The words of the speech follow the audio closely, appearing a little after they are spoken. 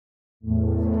How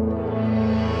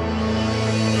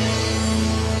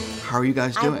are you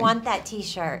guys doing? I want that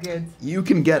T-shirt. Good. You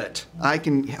can get it. I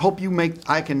can help you make.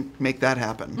 I can make that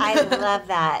happen. I love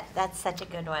that. That's such a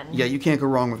good one. Yeah, you can't go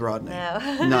wrong with Rodney. No.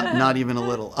 Not even a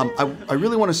little. I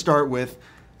really want to start with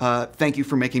thank you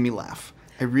for making me laugh.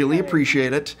 I really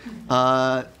appreciate it.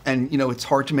 And you know, it's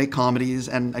hard to make comedies,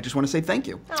 and I just want to say thank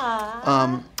you.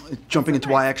 Aww. Jumping into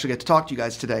why I actually get to talk to you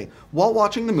guys today. While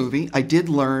watching the movie, I did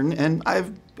learn, and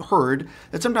I've heard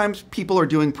that sometimes people are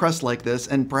doing press like this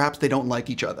and perhaps they don't like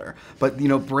each other. But, you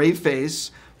know, brave face,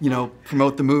 you know,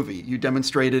 promote the movie. You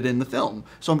demonstrated in the film.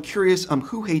 So I'm curious,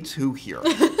 who hates who here?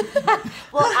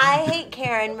 Well, I hate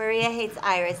Karen, Maria hates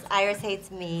Iris, Iris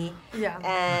hates me. Yeah.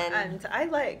 And I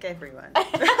like everyone.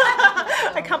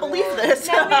 I can't believe this.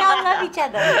 no, we all love each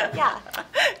other. Yeah.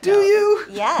 Do you?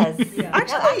 Yes. Yeah. No,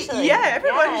 Actually, yeah,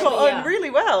 everyone yeah, got yeah. on really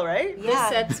well, right? Yeah.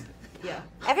 Sets, yeah.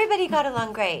 Everybody got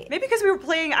along great. Maybe because we were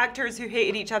playing actors who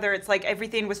hated each other, it's like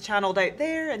everything was channeled out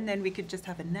there, and then we could just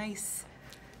have a nice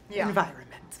environment.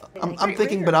 I'm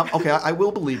thinking, but okay, I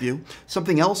will believe you.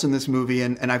 Something else in this movie,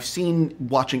 and I've seen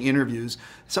watching interviews,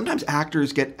 sometimes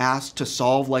actors get asked to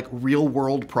solve like real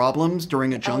world problems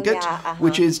during a junket,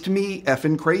 which is to me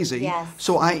effing crazy. Yes.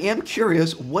 So I am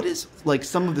curious, what is like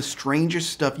some of the strangest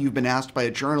stuff you've been asked by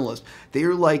a journalist?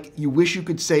 They're like, you wish you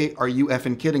could say, "Are you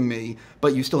effing kidding me?"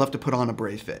 but you still have to put on a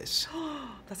brave face.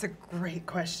 That's a great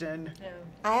question. Yeah.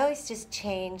 I always just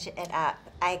change it up.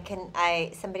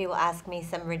 Somebody will ask me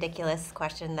some ridiculous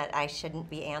question that I shouldn't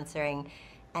be answering,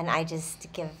 and I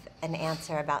just give an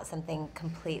answer about something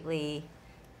completely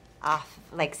off,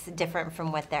 like different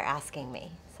from what they're asking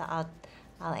me. So I'll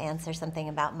answer something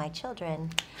about my children,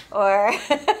 or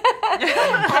I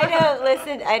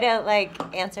don't like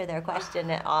answer their question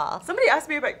at all. Somebody asked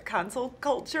me about cancel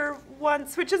culture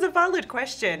once, which is a valid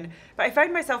question, but I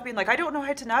found myself being like, I don't know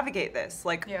how to navigate this.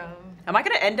 Like, am I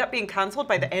going to end up being cancelled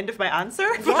by the end of my answer?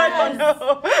 Yes. I don't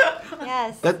know.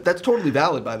 Yes. That's totally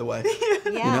valid, by the way.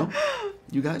 Yeah. You know,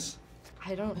 you guys.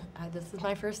 I don't. this is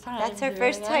my first time. That's her doing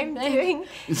first time anything. doing.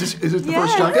 Is this the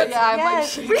first junket? Yeah, I'm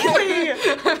Yes. like, Really?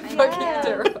 I'm fucking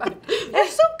terrified. You're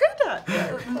so good at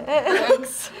it.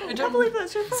 Thanks. I can't believe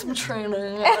that's your some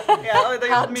training. Yeah, they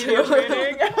have media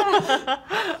training.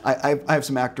 I have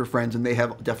some actor friends, and they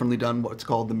have definitely done what's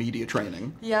called the media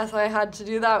training. Yes, I had to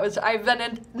do that, which I've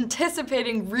been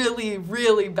anticipating really,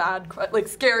 really bad, like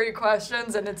scary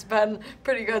questions, and it's been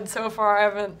pretty good so far. I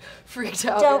haven't freaked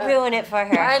out Don't yet. ruin it for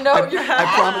her. I know. you're I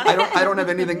promise. I don't have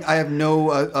anything. I have no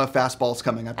fastballs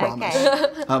coming. I promise.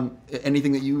 Okay.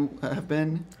 Anything that you have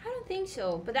been? I don't think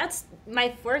so, but that's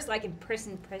my first like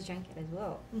in-person press junket as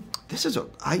well. This is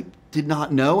I did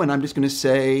not know, and I'm just going to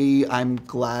say I'm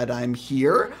glad I'm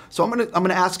here. So I'm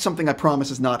gonna ask something I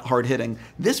promise is not hard hitting.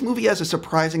 This movie has a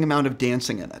surprising amount of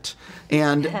dancing in it,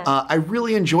 and I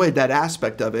really enjoyed that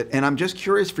aspect of it. And I'm just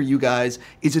curious for you guys: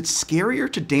 is it scarier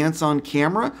to dance on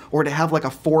camera or to have like a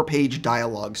 4-page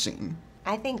dialogue scene?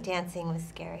 I think dancing was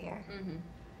scarier. Mm-hmm.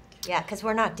 Yeah, because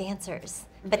we're not dancers.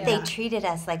 But they treated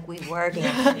us like we were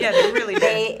dancers. Yeah, they really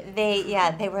did.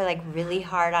 They were like really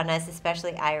hard on us,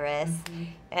 especially Iris,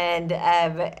 and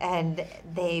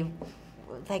they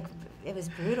like it was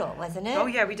brutal, wasn't it? Oh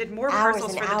yeah, we did more Hours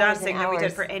rehearsals and for the hours dancing and than we did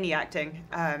hours. for any acting.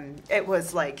 It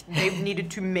was like they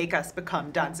needed to make us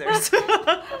become dancers.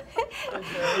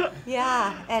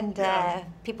 Yeah, and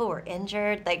people were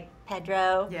injured. Like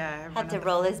Pedro had to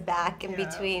roll his back in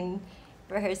between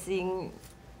rehearsing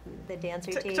the dance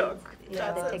routines. TikTok.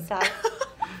 Yeah, the TikTok.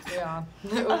 Yeah,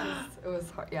 it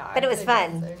was hard. Yeah, But it was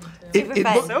fun. It Super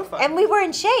fun. so fun. And we were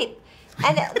in shape.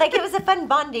 And like it was a fun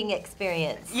bonding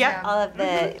experience. Yeah. All of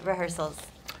the rehearsals.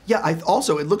 Yeah, it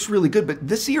looks really good, but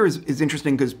this year is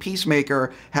interesting because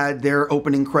Peacemaker had their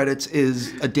opening credits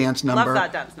is a dance number. Love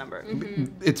that dance number.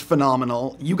 It's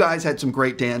phenomenal. You guys had some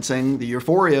great dancing. The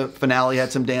Euphoria finale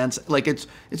had some dance. Like it's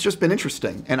just been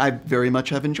interesting, and I very much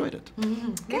have enjoyed it.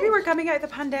 Maybe we're coming out of the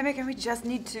pandemic and we just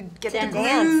need to get the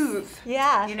dance. groove.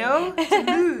 Yeah. You know? To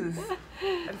move.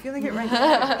 I'm feeling it right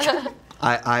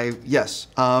now. Yes.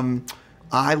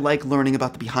 I like learning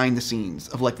about the behind the scenes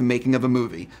of like the making of a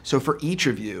movie. So for each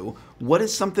of you, what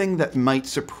is something that might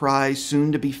surprise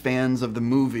soon-to-be fans of the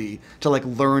movie to like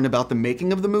learn about the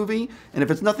making of the movie? And if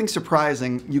it's nothing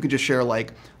surprising, you could just share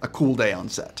like a cool day on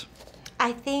set.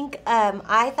 I think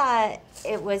I thought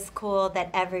it was cool that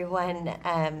everyone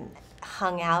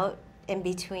hung out in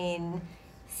between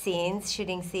scenes,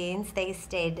 shooting scenes. They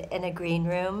stayed in a green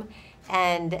room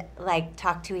and like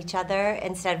talked to each other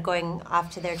instead of going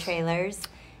off to their trailers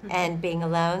and being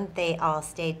alone. They all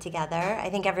stayed together. I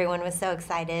think everyone was so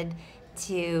excited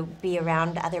to be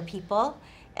around other people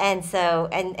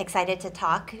and excited to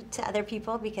talk to other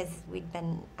people because we'd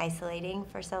been isolating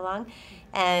for so long,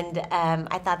 and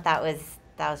I thought that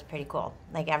was pretty cool.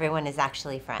 Like everyone is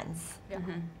actually friends. Yeah.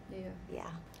 Yeah.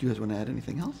 Do you guys want to add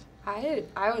anything else? I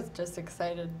was just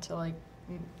excited to like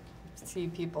see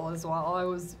people as well. I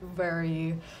was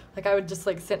very like I would just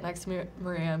like sit next to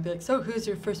Maria and be like, so who's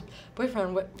your first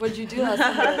boyfriend? What did you do last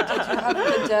night? Did you have a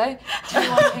good day? Do you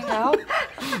want to hang out?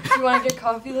 Do you want to get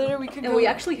coffee later? We could go. And we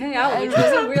actually hang out, which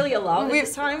wasn't really allowed at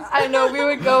this time. I know, we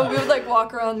would like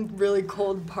walk around really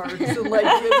cold parks and like,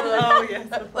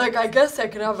 like I guess I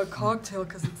could have a cocktail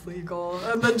because it's legal,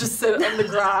 and then just sit on the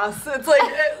grass. It's like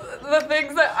the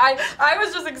things that I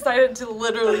was just excited to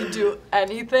literally do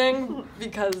anything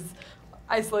because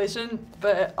isolation,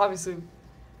 but obviously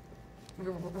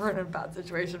we're in a bad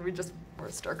situation. We just were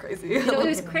stir crazy. You know, it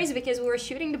was crazy because we were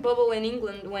shooting the bubble in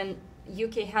England when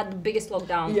UK had the biggest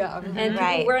lockdown. Yeah. And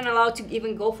people weren't allowed to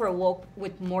even go for a walk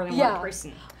with more than one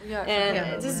person. Yeah.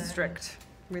 And this is strict.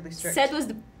 Really strict. Set was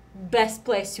the best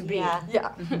place to be.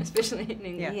 Yeah. Especially in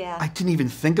England. Yeah. I didn't even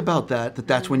think about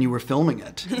that's when you were filming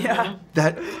it. Yeah.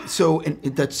 That's so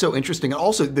interesting. And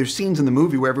also, there's scenes in the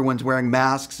movie where everyone's wearing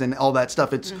masks and all that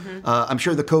stuff. It's I'm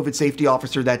sure the COVID safety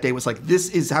officer that day was like, "This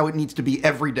is how it needs to be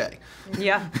every day."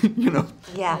 Yeah. You know.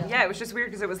 Yeah. Yeah, it was just weird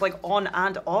because it was like on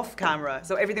and off camera,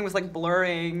 so everything was like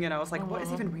blurring. You know, it's like, what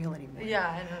is even real anymore? Yeah,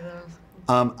 I know that.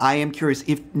 I am curious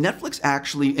if Netflix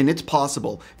actually, and it's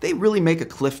possible, if they really make a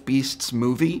Cliff Beasts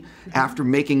movie after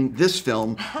making this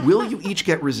film, will you each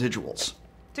get residuals?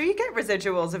 Do you get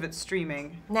residuals if it's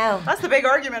streaming? No. That's the big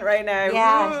argument right now.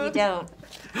 Yeah, you don't.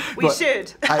 We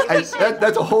should.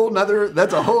 That's a whole nother.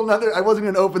 I wasn't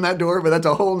going to open that door, but that's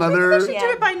a whole nother. We should do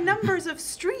it by numbers of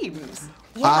streams.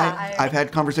 Yeah. I've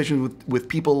had conversations with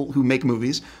people who make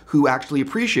movies who actually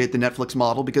appreciate the Netflix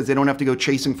model because they don't have to go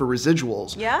chasing for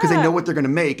residuals. Yeah. Because they know what they're going to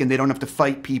make and they don't have to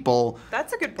fight people.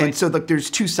 That's a good point. And so like, there's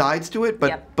two sides to it,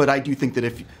 but I do think that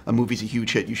if a movie's a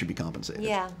huge hit, you should be compensated.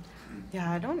 Yeah. Yeah,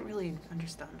 I don't really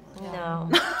understand. No.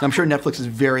 I'm sure Netflix is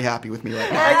very happy with me right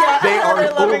now. They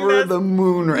are over the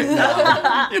moon right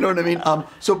now. You know what I mean?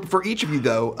 So for each of you,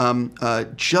 though,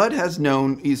 Judd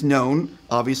is known,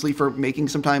 obviously, for making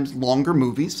sometimes longer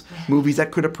movies that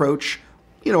could approach,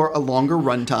 a longer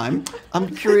runtime.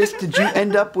 I'm curious, did you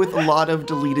end up with a lot of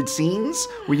deleted scenes?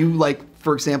 Were you, like,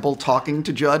 for example, talking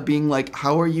to Judd, being like,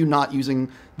 how are you not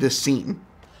using this scene?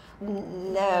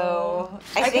 No.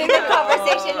 I think the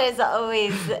conversation is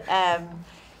always,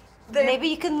 maybe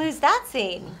you can lose that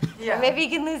scene. Yeah. Or maybe you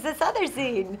can lose this other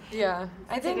scene. Yeah,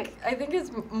 I think it's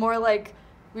more like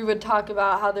we would talk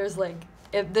about how there's like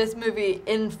if this movie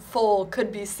in full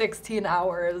could be 16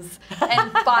 hours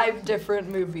and 5 different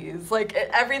movies. Like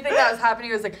everything that was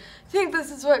happening was like, I think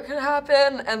this is what could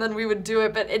happen, and then we would do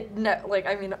it. But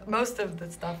most of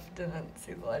the stuff didn't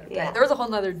see the light of day. Yeah. There was a whole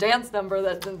nother dance number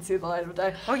that didn't see the light of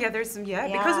day. Oh yeah, there's some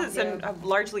because it's a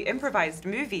largely improvised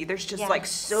movie. There's just like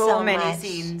so many much.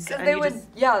 scenes. Because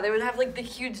they would have like the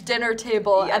huge dinner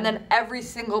table, and then every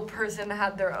single person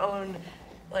had their own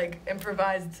like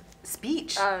improvised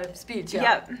speech.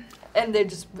 Yeah. And they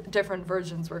just different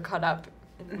versions were cut up,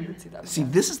 and we would see that. See,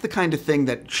 this is the kind of thing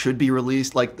that should be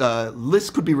released. Like, lists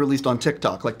could be released on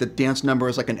TikTok. Like, the dance number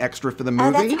is like an extra for the movie.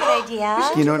 Oh, that's a good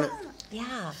idea. You know what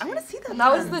Yeah. I want to see that. And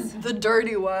that was the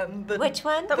dirty one. Which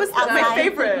one? That was Outside? my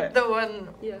favorite. The one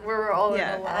where we're all in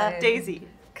the line. Daisy.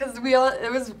 Because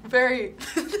it was very,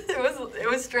 it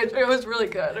was strange. It was really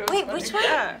good. It was Wait, funny. which one?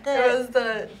 Yeah. It was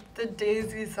the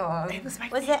Daisy song. It was my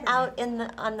Was favorite. it out on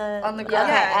the ground?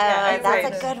 Yeah, Yeah, that's right.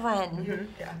 a good one. Mm-hmm.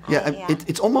 Yeah, Yeah.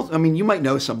 it's almost, I mean, you might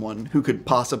know someone who could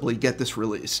possibly get this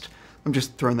released. I'm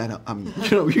just throwing that out.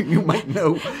 You might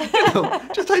know,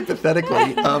 just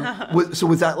hypothetically. So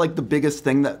was that like the biggest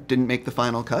thing that didn't make the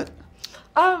final cut?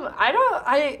 I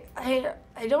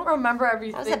don't remember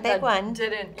everything. That was a big one.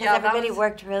 Didn't. Because everybody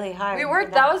worked really hard. We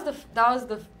worked. That was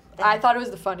the. I thought it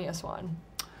was the funniest one.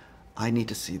 I need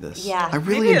to see this. Yeah. I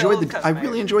really enjoyed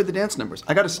the dance numbers.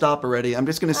 I got to stop already. I'm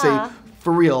just going to say,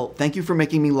 for real, thank you for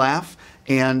making me laugh,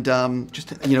 and just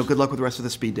good luck with the rest of the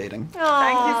speed dating.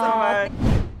 Aw. Thank you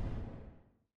so much.